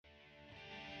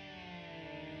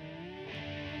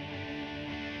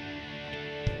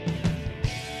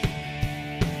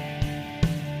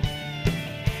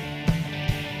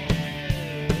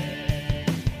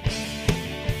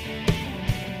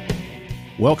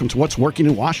Welcome to What's Working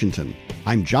in Washington.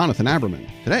 I'm Jonathan Aberman.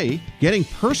 Today, getting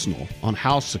personal on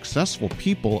how successful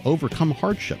people overcome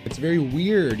hardship. It's very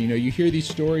weird. You hear these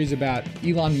stories about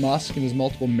Elon Musk and his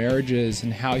multiple marriages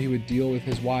and how he would deal with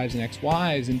his wives and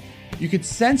ex-wives. And you could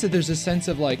sense that there's a sense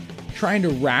of like trying to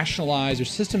rationalize or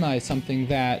systemize something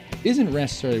that isn't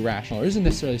necessarily rational or isn't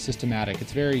necessarily systematic.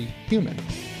 It's very human.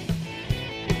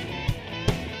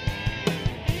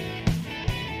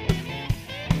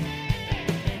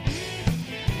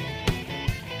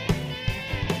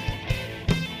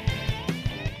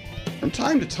 From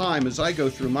time to time, as I go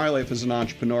through my life as an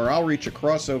entrepreneur, I'll reach a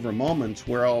crossover moment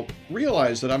where I'll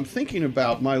realize that I'm thinking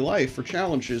about my life or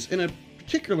challenges in a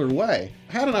particular way.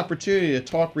 I had an opportunity to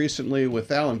talk recently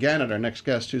with Alan Gannett, our next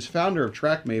guest, who's founder of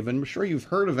TrackMaven. I'm sure you've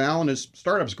heard of Alan. His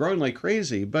startup's growing like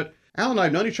crazy, but Alan and I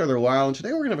have known each other a while, and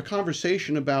today we're going to have a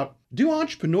conversation about, do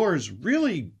entrepreneurs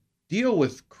really deal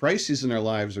with crises in their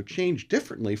lives or change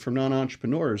differently from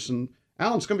non-entrepreneurs? And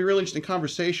Alan, it's going to be a really interesting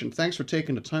conversation. Thanks for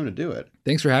taking the time to do it.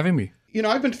 Thanks for having me.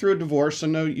 I've been through a divorce. I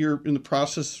know you're in the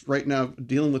process right now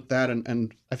dealing with that,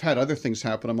 and I've had other things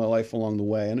happen in my life along the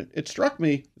way. And it struck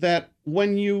me that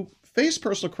when you face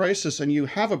personal crisis and you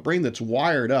have a brain that's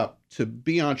wired up to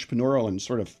be entrepreneurial and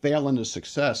sort of fail into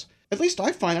success, at least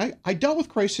I find I dealt with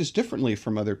crisis differently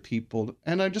from other people.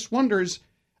 And I just wonder,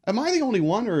 am I the only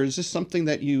one, or is this something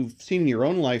that you've seen in your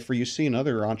own life or you see in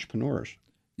other entrepreneurs?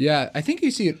 Yeah, I think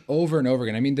you see it over and over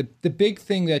again. I mean, the big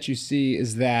thing that you see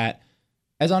is that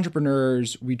as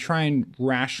entrepreneurs, we try and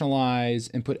rationalize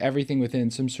and put everything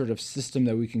within some sort of system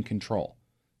that we can control.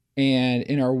 And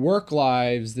in our work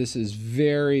lives, this is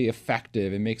very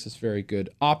effective. It makes us very good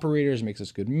operators, it makes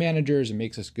us good managers, it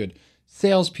makes us good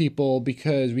salespeople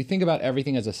because we think about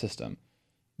everything as a system.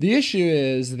 The issue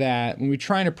is that when we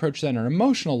try and approach that in our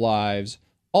emotional lives,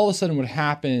 all of a sudden what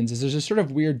happens is there's a sort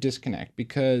of weird disconnect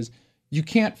because you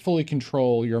can't fully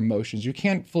control your emotions. You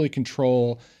can't fully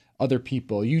control other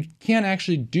people. You can't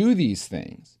actually do these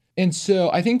things. And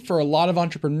so I think for a lot of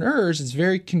entrepreneurs, it's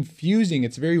very confusing.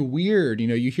 It's very weird.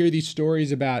 You hear these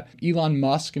stories about Elon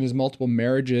Musk and his multiple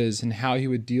marriages and how he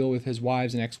would deal with his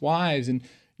wives and ex-wives. And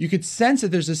you could sense that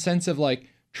there's a sense of like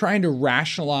trying to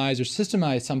rationalize or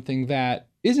systemize something that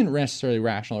isn't necessarily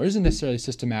rational or isn't necessarily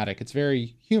systematic. It's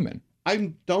very human.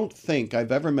 I don't think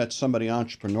I've ever met somebody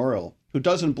entrepreneurial who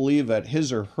doesn't believe at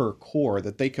his or her core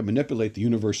that they can manipulate the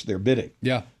universe to their bidding.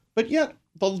 Yeah. But yet,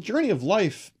 the journey of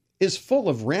life is full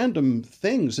of random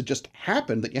things that just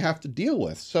happen that you have to deal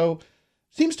with. So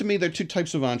it seems to me there are two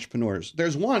types of entrepreneurs.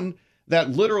 There's one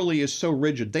that literally is so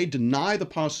rigid, they deny the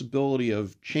possibility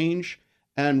of change.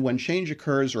 And when change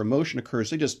occurs or emotion occurs,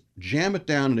 they just jam it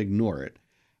down and ignore it.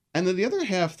 And then the other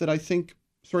half that I think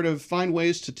sort of find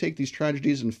ways to take these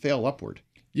tragedies and fail upward.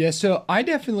 Yeah, so I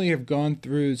definitely have gone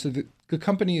through, so the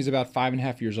company is about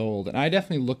 5.5 years old, and I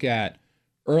definitely look at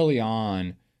early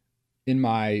on in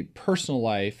my personal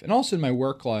life and also in my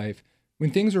work life, when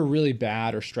things were really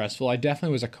bad or stressful, I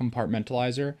definitely was a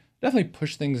compartmentalizer, definitely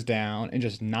push things down and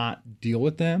just not deal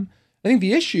with them. I think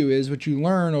the issue is what you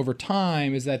learn over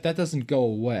time is that doesn't go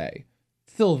away.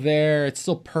 It's still there, it's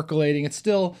still percolating, it's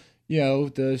still,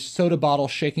 the soda bottle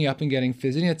shaking up and getting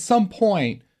fizzy. And at some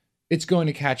point, it's going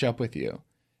to catch up with you.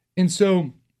 And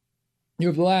so,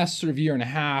 over the last sort of year and a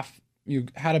half, you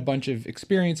had a bunch of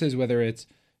experiences, whether it's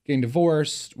getting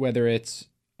divorced, whether it's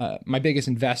my biggest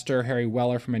investor, Harry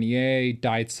Weller from NEA,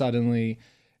 died suddenly.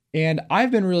 And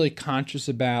I've been really conscious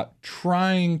about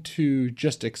trying to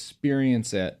just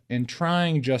experience it and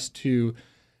trying just to,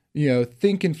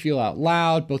 think and feel out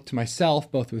loud, both to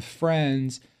myself, both with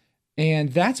friends.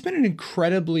 And that's been an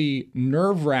incredibly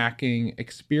nerve-wracking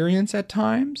experience at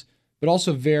times, but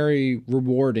also very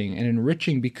rewarding and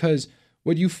enriching because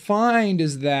what you find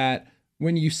is that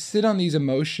when you sit on these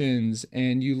emotions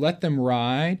and you let them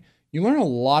ride, you learn a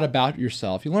lot about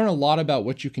yourself. You learn a lot about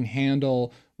what you can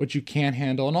handle, what you can't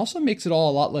handle, and also makes it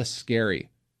all a lot less scary.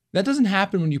 That doesn't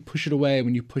happen when you push it away,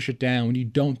 when you push it down, when you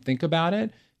don't think about it.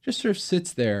 It just sort of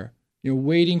sits there,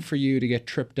 waiting for you to get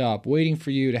tripped up, waiting for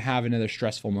you to have another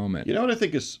stressful moment. You know what I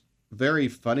think is very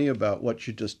funny about what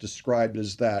you just described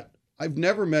is that I've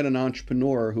never met an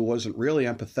entrepreneur who wasn't really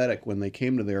empathetic when they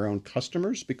came to their own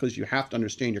customers, because you have to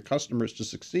understand your customers to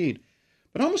succeed.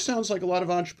 But it almost sounds like a lot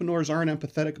of entrepreneurs aren't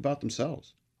empathetic about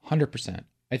themselves. 100%.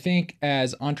 I think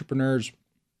as entrepreneurs,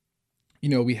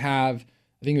 we have,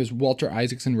 I think it was Walter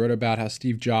Isaacson wrote about how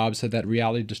Steve Jobs had that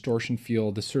reality distortion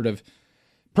field, this sort of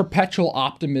perpetual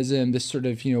optimism, this sort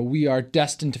of, we are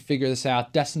destined to figure this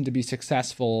out, destined to be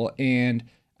successful. And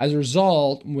as a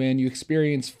result, when you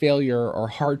experience failure or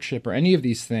hardship or any of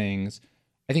these things,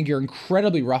 I think you're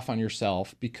incredibly rough on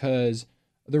yourself because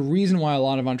the reason why a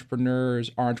lot of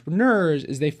entrepreneurs are entrepreneurs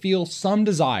is they feel some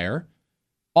desire,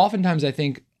 oftentimes I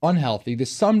think unhealthy,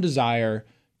 there's some desire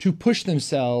to push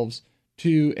themselves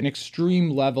to an extreme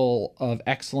level of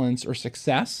excellence or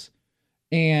success.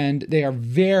 And they are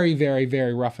very, very,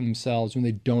 very rough on themselves when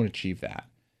they don't achieve that.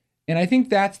 And I think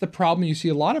that's the problem you see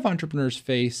a lot of entrepreneurs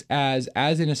face as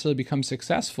they necessarily become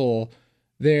successful,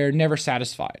 they're never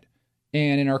satisfied.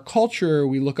 And in our culture,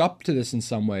 we look up to this in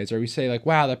some ways, or we say like,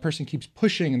 wow, that person keeps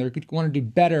pushing and they want to do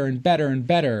better and better and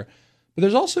better. But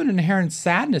there's also an inherent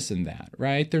sadness in that,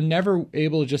 right? They're never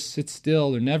able to just sit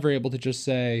still. They're never able to just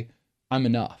say, I'm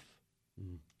enough.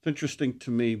 It's interesting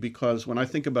to me because when I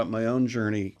think about my own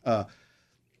journey,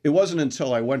 it wasn't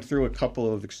until I went through a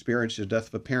couple of experiences, death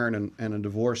of a parent and a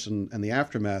divorce and the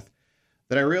aftermath,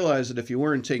 that I realized that if you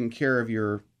weren't taking care of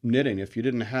your knitting, if you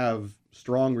didn't have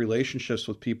strong relationships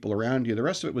with people around you, the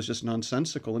rest of it was just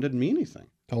nonsensical and didn't mean anything.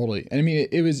 Totally. And I mean,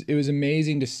 it was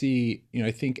amazing to see,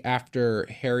 I think after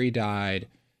Harry died,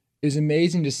 it was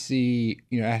amazing to see,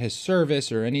 at his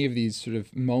service or any of these sort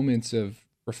of moments of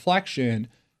reflection,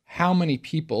 how many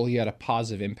people he had a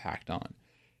positive impact on.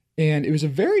 And it was a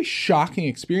very shocking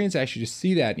experience actually to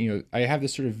see that. I have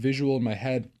this sort of visual in my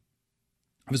head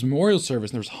of his memorial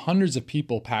service, and there was hundreds of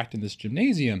people packed in this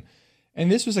gymnasium. And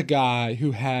this was a guy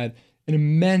who had an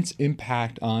immense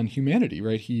impact on humanity,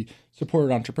 right? He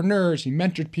supported entrepreneurs, he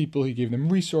mentored people, he gave them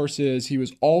resources, he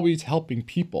was always helping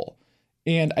people.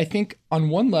 And I think on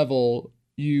one level,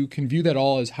 you can view that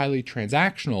all as highly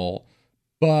transactional,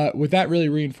 but what that really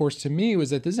reinforced to me was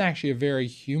that this is actually a very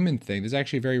human thing. This is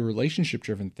actually a very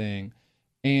relationship-driven thing.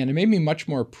 And it made me much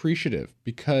more appreciative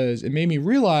because it made me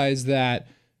realize that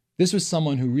this was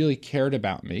someone who really cared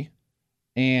about me.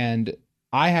 And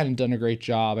I hadn't done a great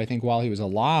job, I think, while he was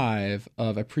alive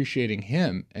of appreciating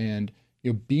him and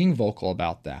being vocal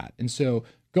about that. And so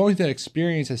going through that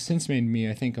experience has since made me,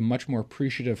 I think, a much more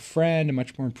appreciative friend, a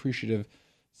much more appreciative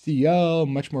CEO, a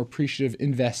much more appreciative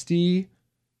investee,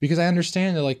 because I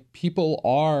understand that like people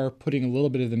are putting a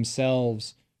little bit of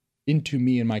themselves into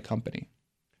me and my company.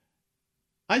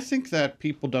 I think that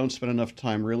people don't spend enough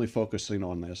time really focusing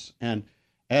on this and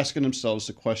asking themselves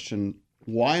the question,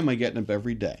 why am I getting up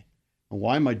every day? And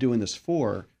why am I doing this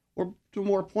for? Or to a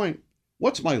more point,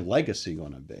 what's my legacy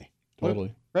going to be?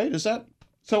 Totally. Right? Is that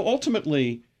so?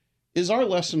 Ultimately, is our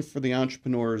lesson for the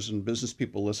entrepreneurs and business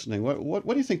people listening? What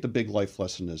do you think the big life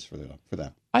lesson is for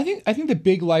them? I think the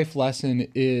big life lesson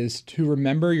is to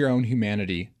remember your own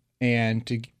humanity and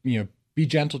to be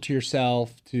gentle to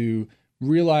yourself, to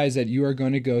realize that you are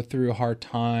going to go through hard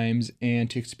times and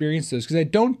to experience those. Because I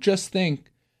don't just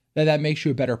think that makes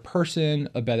you a better person,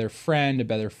 a better friend, a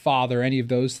better father, any of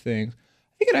those things.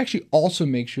 I think it actually also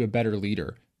makes you a better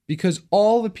leader because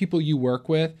all the people you work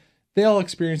with, they all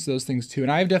experience those things too. And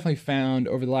I've definitely found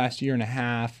over the last year and a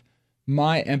half,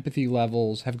 my empathy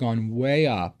levels have gone way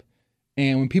up.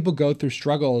 And when people go through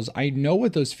struggles, I know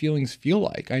what those feelings feel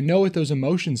like. I know what those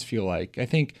emotions feel like. I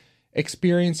think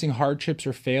experiencing hardships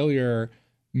or failure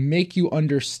make you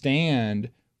understand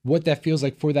what that feels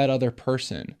like for that other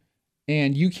person.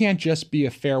 And you can't just be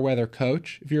a fair weather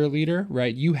coach if you're a leader,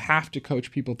 right? You have to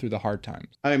coach people through the hard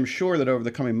times. I am sure that over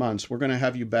the coming months, we're going to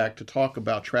have you back to talk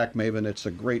about TrackMaven. It's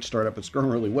a great startup. It's growing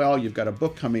really well. You've got a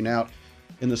book coming out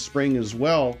in the spring as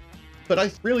well. But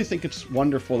I really think it's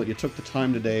wonderful that you took the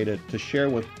time today to share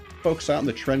with folks out in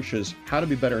the trenches how to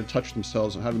be better in touch with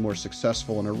themselves and how to be more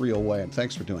successful in a real way. And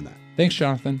thanks for doing that. Thanks,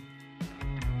 Jonathan.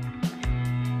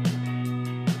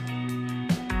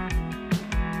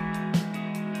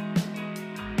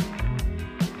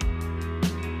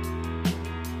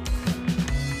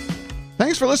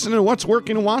 Thanks for listening to What's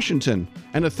Working in Washington,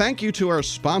 and a thank you to our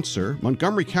sponsor,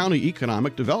 Montgomery County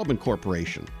Economic Development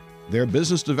Corporation. Their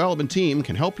business development team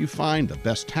can help you find the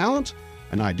best talent,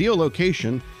 an ideal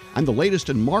location, and the latest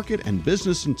in market and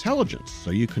business intelligence so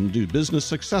you can do business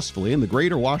successfully in the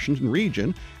greater Washington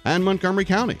region and Montgomery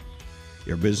County.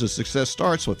 Your business success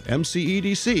starts with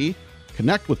MCEDC.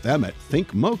 Connect with them at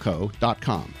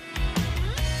thinkmoco.com.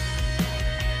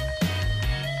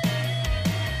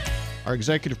 Our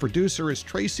executive producer is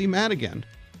Tracy Madigan.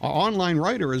 Our online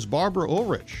writer is Barbara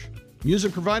Ulrich.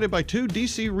 Music provided by 2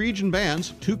 DC region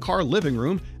bands, 2 Car Living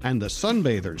Room, and the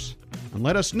Sunbathers. And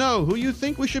let us know who you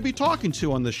think we should be talking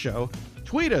to on the show.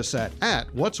 Tweet us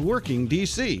at What's Working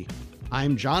DC.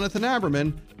 I'm Jonathan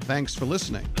Aberman. Thanks for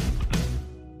listening.